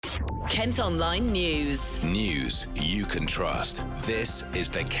Kent Online News. News you can trust. This is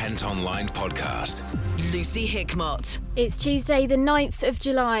the Kent Online Podcast. Lucy Hickmott. It's Tuesday the 9th of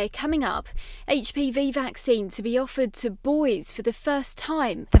July. Coming up, HPV vaccine to be offered to boys for the first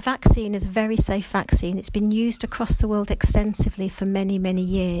time. The vaccine is a very safe vaccine. It's been used across the world extensively for many, many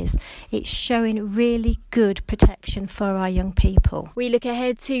years. It's showing really good protection for our young people. We look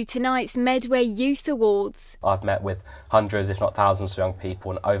ahead to tonight's Medway Youth Awards. I've met with hundreds, if not thousands, of young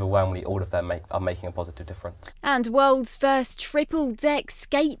people, and overwhelmingly all of them are making a positive difference. And world's first triple-deck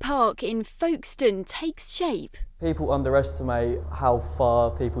skate park in Folkestone takes shape. People underestimate how far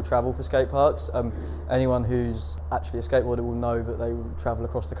people travel for skate parks. Anyone who's actually a skateboarder will know that they will travel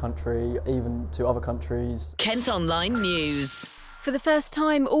across the country, even to other countries. Kent Online News. For the first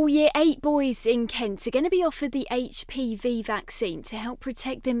time, all Year 8 boys in Kent are going to be offered the HPV vaccine to help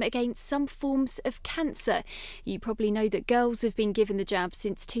protect them against some forms of cancer. You probably know that girls have been given the jab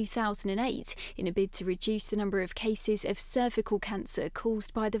since 2008 in a bid to reduce the number of cases of cervical cancer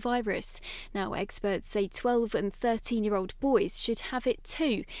caused by the virus. Now, experts say 12 and 13-year-old boys should have it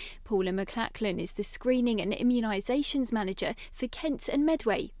too. Paula McLachlan is the Screening and Immunisations Manager for Kent and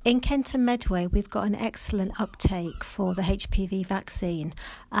Medway. In Kent and Medway, we've got an excellent uptake for the HPV vaccine,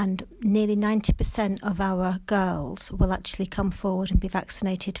 and nearly 90% of our girls will actually come forward and be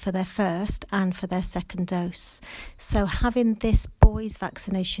vaccinated for their first and for their second dose. So having this boys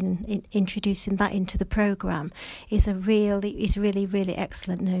vaccination, introducing that into the programme is really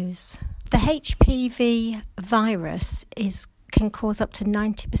excellent news. The HPV virus can cause up to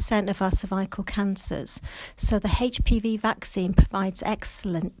 90% of our cervical cancers. So the HPV vaccine provides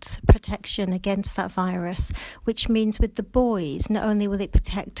excellent protection against that virus, which means with the boys, not only will it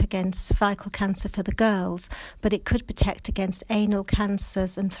protect against cervical cancer for the girls, but it could protect against anal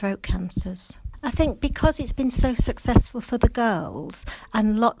cancers and throat cancers. I think because it's been so successful for the girls,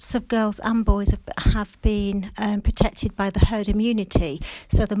 and lots of girls and boys have been protected by the herd immunity,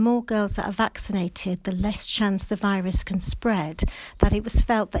 so the more girls that are vaccinated, the less chance the virus can spread, that it was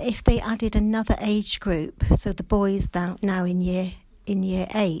felt that if they added another age group, so the boys now in year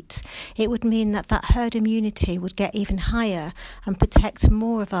 8, it would mean that herd immunity would get even higher and protect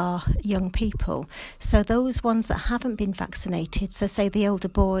more of our young people. So those ones that haven't been vaccinated, so say the older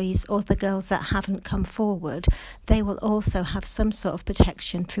boys or the girls that haven't come forward, they will also have some sort of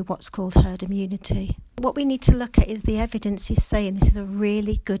protection through what's called herd immunity. What we need to look at is the evidence is saying this is a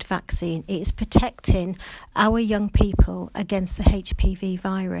really good vaccine. It is protecting our young people against the HPV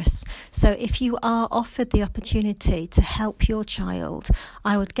virus. So if you are offered the opportunity to help your child,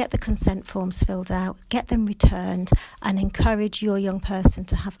 I would get the consent forms filled out, get them returned, and encourage your young person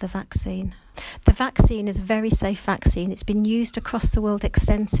to have the vaccine. The vaccine is a very safe vaccine. It's been used across the world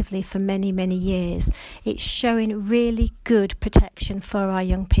extensively for many, many years. It's showing really good protection for our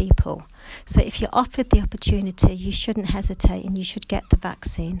young people. So if you're offered the opportunity, you shouldn't hesitate and you should get the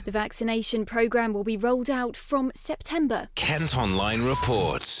vaccine. The vaccination programme will be rolled out from September. Kent Online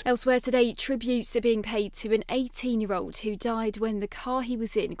reports. Elsewhere today, tributes are being paid to an 18-year-old who died when the car he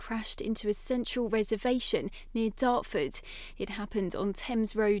was in crashed into a central reservation near Dartford. It happened on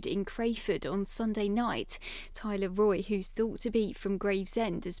Thames Road in Crayford on Sunday night. Tyler Roy, who's thought to be from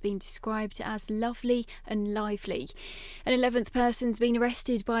Gravesend, has been described as lovely and lively. An 11th person's been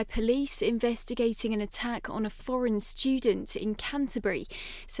arrested by police investigating an attack on a foreign student in Canterbury.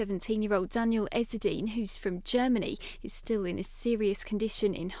 17-year-old Daniel Ezzedine, who's from Germany, is still in a serious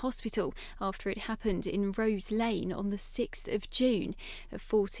condition in hospital after it happened in Rose Lane on the 6th of June. A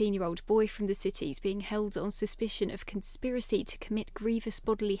 14-year-old boy from the city is being held on suspicion of conspiracy to commit grievous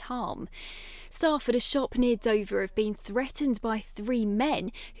bodily harm. Staff at a shop near Dover have been threatened by 3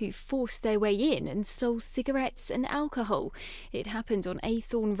 men who forced their way in and stole cigarettes and alcohol. It happened on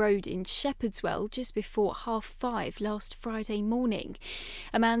Aythorne Road in Shepherdswell just before 5:30 last Friday morning.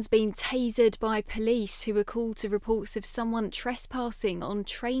 A man's been tasered by police who were called to reports of someone trespassing on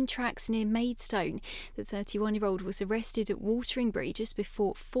train tracks near Maidstone. The 31-year-old was arrested at Wateringbury just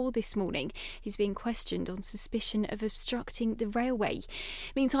before 4 this morning. He's being questioned on suspicion of obstructing the railway.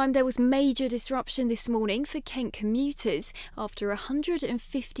 Meantime, there was major disruption this morning for Kent commuters after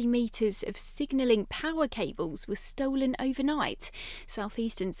 150 metres of signalling power cables were stolen overnight. South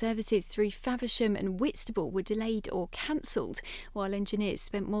Eastern services through Faversham and Whitstable were delayed or cancelled, while engineers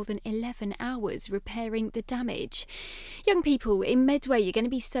spent more than 11 hours repairing the damage. Young people in Medway are going to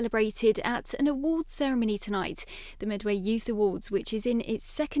be celebrated at an awards ceremony tonight. The Medway Youth Awards, which is in its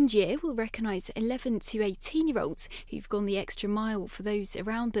second year, will recognise 11 to 18-year-olds who've gone the extra mile for those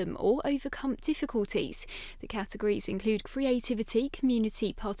around them or overcome difficulties. The categories include creativity,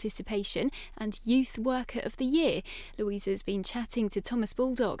 community participation and Youth Worker of the Year. Louisa's been chatting to Thomas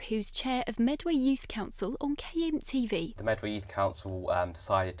Baldock, who's chair of Medway Youth Council on KMTV. The Medway Youth Council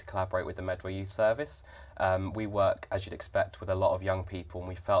decided to collaborate with the Medway Youth Service. We work, as you'd expect, with a lot of young people, and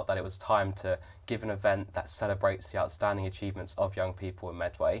we felt that it was time to give an event that celebrates the outstanding achievements of young people in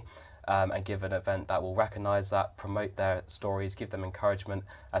Medway, and give an event that will recognise that, promote their stories, give them encouragement,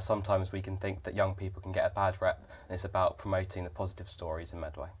 as sometimes we can think that young people can get a bad rep, and it's about promoting the positive stories in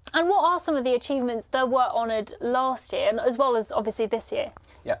Medway. And what are some of the achievements that were honoured last year, as well as obviously this year?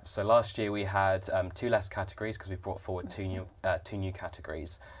 Yep, so last year we had 2 less categories because we brought forward two new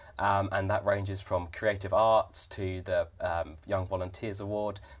categories. And that ranges from creative arts to the Young Volunteers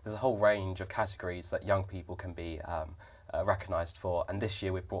Award. There's a whole range of categories that young people can be recognised for. And this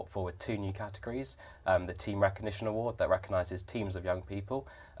year we've brought forward 2 new categories, the Team Recognition Award that recognises teams of young people,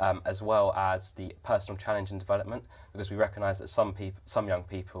 as well as the Personal Challenge and Development, because we recognise that some young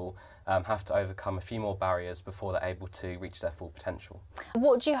people have to overcome a few more barriers before they're able to reach their full potential.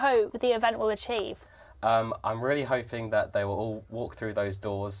 What do you hope the event will achieve? I'm really hoping that they will all walk through those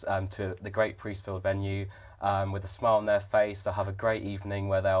doors to the great Priestfield venue with a smile on their face. They'll have a great evening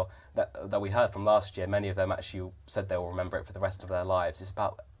where that we heard from last year. Many of them actually said they will remember it for the rest of their lives. It's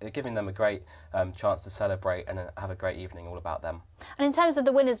about giving them a great chance to celebrate and have a great evening all about them. And in terms of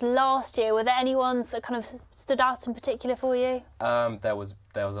the winners last year, were there any ones that kind of stood out in particular for you? There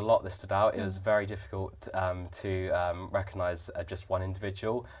was a lot that stood out. It was very difficult to recognise just one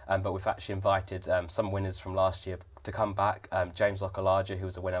individual, but we've actually invited some winners from last year to come back. James Lockalaja, who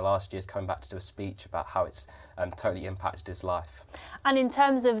was a winner last year, is coming back to do a speech about how it's totally impacted his life. And in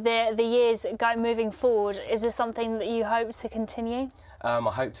terms of the years moving forward, is this something that you hope to continue? I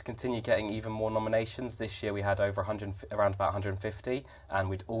hope to continue getting even more nominations. This year we had around about 150, and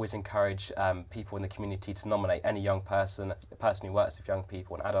we'd always encourage people in the community to nominate any young person, a person who works with young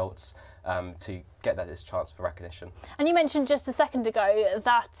people and adults, to get this chance for recognition. And you mentioned just a second ago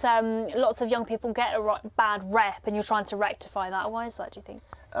that lots of young people get a bad rep, and you're trying to rectify that. Why is that, do you think?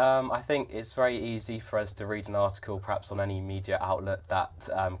 I think it's very easy for us to read an article, perhaps on any media outlet, that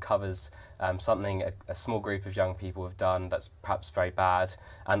covers something a small group of young people have done that's perhaps very bad,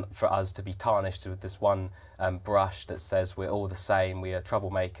 and for us to be tarnished with this one brush that says we're all the same, we are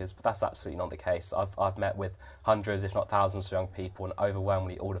troublemakers, but that's absolutely not the case. I've met with hundreds, if not thousands, of young people, and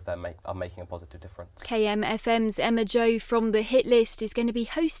overwhelmingly all of them are making a positive difference. KMFM's Emma Joe from The Hit List is going to be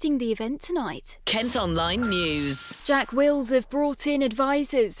hosting the event tonight. Kent Online News. Jack Wills have brought in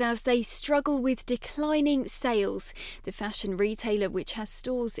advisors as they struggle with declining sales. The fashion retailer, which has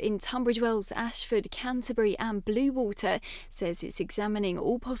stores in Tunbridge Wells, Ashford, Canterbury and Bluewater, says it's examining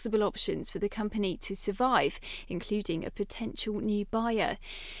all possible options for the company to survive, including a potential new buyer.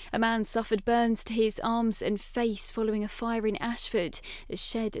 A man suffered burns to his arms and face following a fire in Ashford. A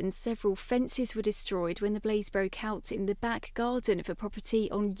shed and several fences were destroyed when the blaze broke out in the back garden of a property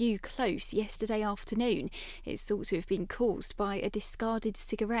on Yew Close yesterday afternoon. It's thought to have been caused by a discarded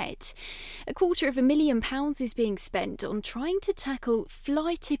cigarette. £250,000 is being spent on trying to tackle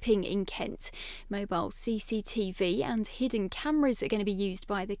fly tipping in Kent. Mobile CCTV and hidden cameras are going to be used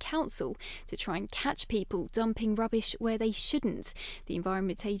by the council to try and catch people dumping rubbish where they shouldn't. The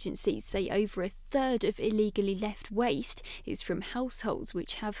Environment agencies say over a third of illegally left waste is from households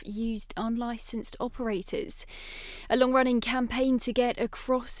which have used unlicensed operators. A long-running campaign to get a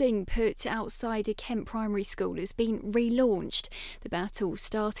crossing put outside a Kent primary school has been relaunched. The battle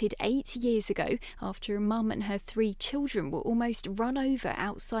started 8 years ago after a mum and her 3 children were almost run over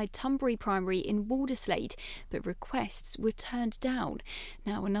outside Tunbury Primary in Walderslade, but requests were turned down.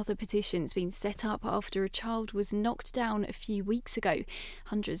 Now another petition's been set up after a child was knocked down a few weeks ago.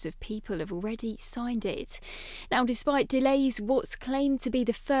 Hundreds of people have already signed it. Now, despite delays, what's claimed to be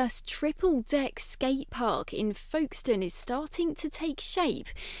the first triple-deck skate park in Folkestone is starting to take shape.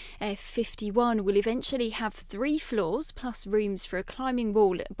 F51 will eventually have 3 floors, plus rooms for a climbing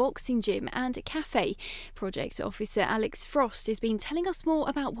wall, boxing gym and a cafe. Project officer Alex Frost has been telling us more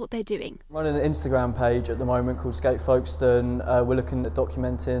about what they're doing. Running an Instagram page at the moment called Skate Folkestone. We're looking at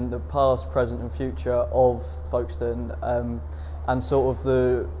documenting the past, present and future of Folkestone, and sort of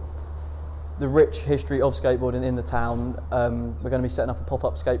the rich history of skateboarding in the town. We're going to be setting up a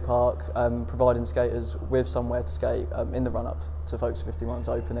pop-up skate park, providing skaters with somewhere to skate in the run-up to Folkestone 51's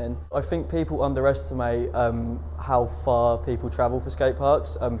opening. I think people underestimate how far people travel for skate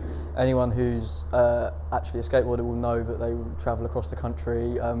parks. Anyone who's actually a skateboarder will know that they travel across the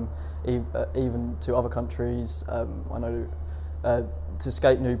country, even to other countries. I know to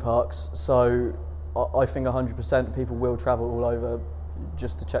skate new parks. So I think 100% people will travel all over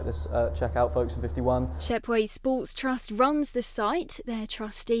just to check out Folkestone 51. Shepway Sports Trust runs the site. Their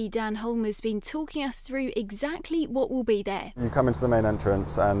trustee Dan Holmer's been talking us through exactly what will be there. You come into the main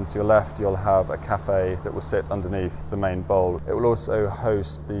entrance and to your left you'll have a cafe that will sit underneath the main bowl. It will also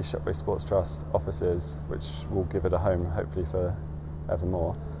host the Shepway Sports Trust offices, which will give it a home hopefully for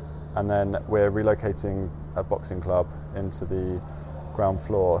evermore. And then we're relocating a boxing club into the ground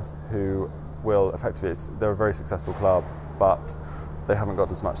floor who will effectively, they're a very successful club, but they haven't got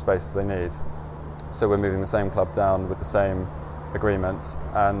as much space as they need. So we're moving the same club down with the same agreement,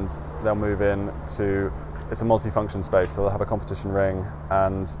 and they'll move in to, it's a multi-function space, so they'll have a competition ring,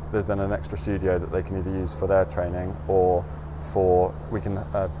 and there's then an extra studio that they can either use for their training or we can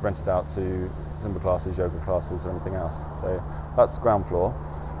rent it out to Zumba classes, yoga classes or anything else. So that's ground floor.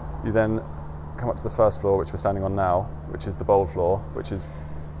 You then come up to the first floor, which we're standing on now, which is the bowl floor, which is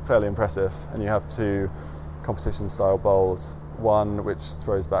fairly impressive, and you have two competition style bowls, one which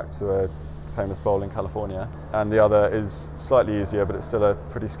throws back to a famous bowl in California, and the other is slightly easier, but it's still a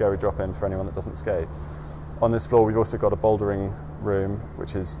pretty scary drop in for anyone that doesn't skate. On this floor we've also got a bouldering room,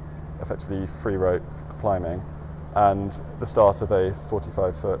 which is effectively free rope climbing, and the start of a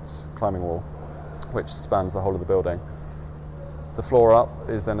 45-foot climbing wall which spans the whole of the building. The floor up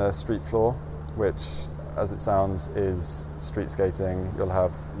is then a street floor, which, as it sounds, is street skating. You'll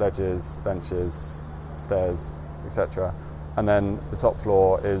have ledges, benches, stairs, etc. And then the top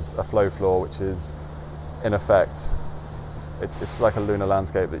floor is a flow floor, which is, in effect, it's like a lunar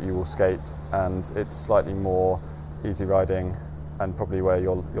landscape that you will skate, and it's slightly more easy riding and probably where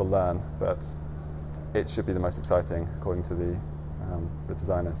you'll learn, but it should be the most exciting according to the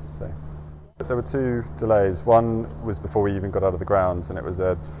designers. So. There were two delays. One was before we even got out of the ground, and it was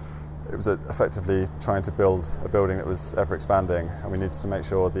effectively trying to build a building that was ever expanding, and we needed to make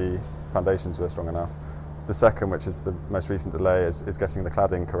sure the foundations were strong enough. The second, which is the most recent delay, is getting the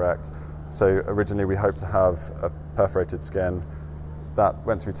cladding correct. So originally we hoped to have a perforated skin. That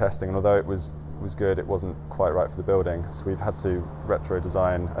went through testing, and although it was good, it wasn't quite right for the building. So we've had to retro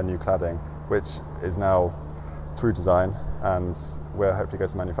design a new cladding, which is now through design, and we're hopefully going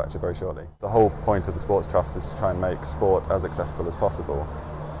to manufacture very shortly. The whole point of the Sports Trust is to try and make sport as accessible as possible.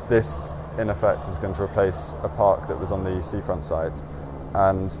 This, in effect, is going to replace a park that was on the seafront site,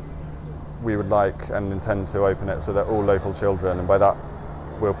 and we would like and intend to open it so that all local children, and by that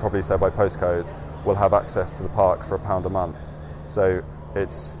we'll probably say by postcode, will have access to the park for £1 a month. So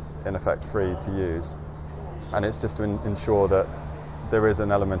it's, in effect, free to use. And it's just to ensure that there is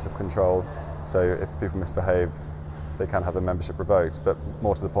an element of control. So if people misbehave, they can have their membership revoked, but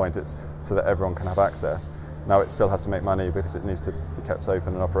more to the point, it's so that everyone can have access. Now it still has to make money because it needs to be kept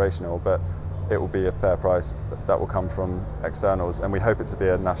open and operational, but it will be a fair price that will come from externals, and we hope it to be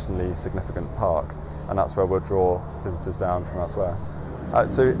a nationally significant park, and that's where we'll draw visitors down from elsewhere.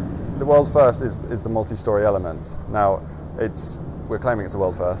 So the world first is the multi-storey element. Now we're claiming it's a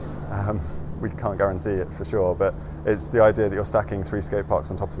world first. We can't guarantee it for sure, but it's the idea that you're stacking 3 skate parks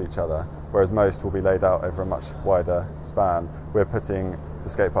on top of each other, whereas most will be laid out over a much wider span. We're putting the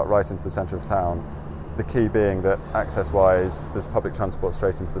skate park right into the centre of town. The key being that access-wise, there's public transport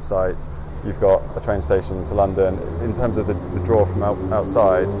straight into the site. You've got a train station to London in terms of the draw from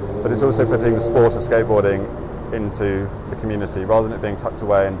outside, but it's also putting the sport of skateboarding into the community rather than it being tucked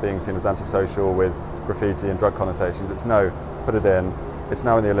away and being seen as antisocial with graffiti and drug connotations. It's no, put it in. It's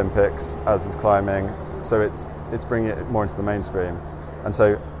now in the Olympics, as is climbing, so it's bringing it more into the mainstream. And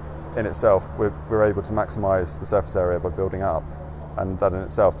so in itself, we're able to maximise the surface area by building up, and that in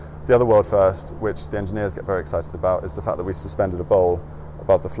itself. The other world first, which the engineers get very excited about, is the fact that we've suspended a bowl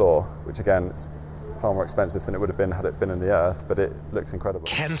above the floor, which again is far more expensive than it would have been had it been in the earth, but it looks incredible.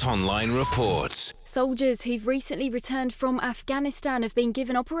 Kent Online reports. Soldiers who've recently returned from Afghanistan have been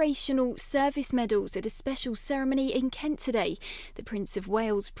given operational service medals at a special ceremony in Kent today. The Prince of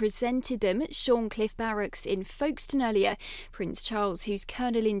Wales presented them at Shorncliffe Barracks in Folkestone earlier. Prince Charles, who's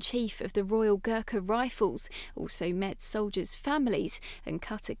Colonel-in-Chief of the Royal Gurkha Rifles, also met soldiers' families and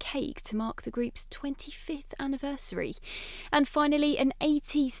cut a cake to mark the group's 25th anniversary. And finally, an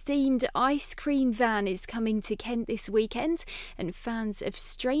 80s-themed ice cream van is coming to Kent this weekend, and fans of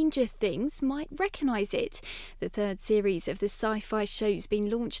Stranger Things might recognise it. The third series of the sci-fi show's been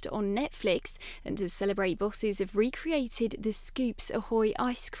launched on Netflix, and to celebrate, bosses have recreated the Scoops Ahoy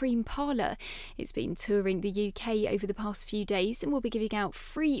ice cream parlour. It's been touring the UK over the past few days and will be giving out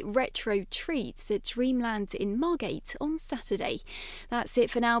free retro treats at Dreamland in Margate on Saturday. That's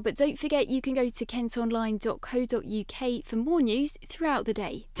it for now, but don't forget you can go to kentonline.co.uk for more news throughout the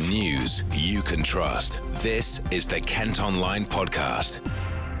day. News you can trust. This is the Kent Online Podcast.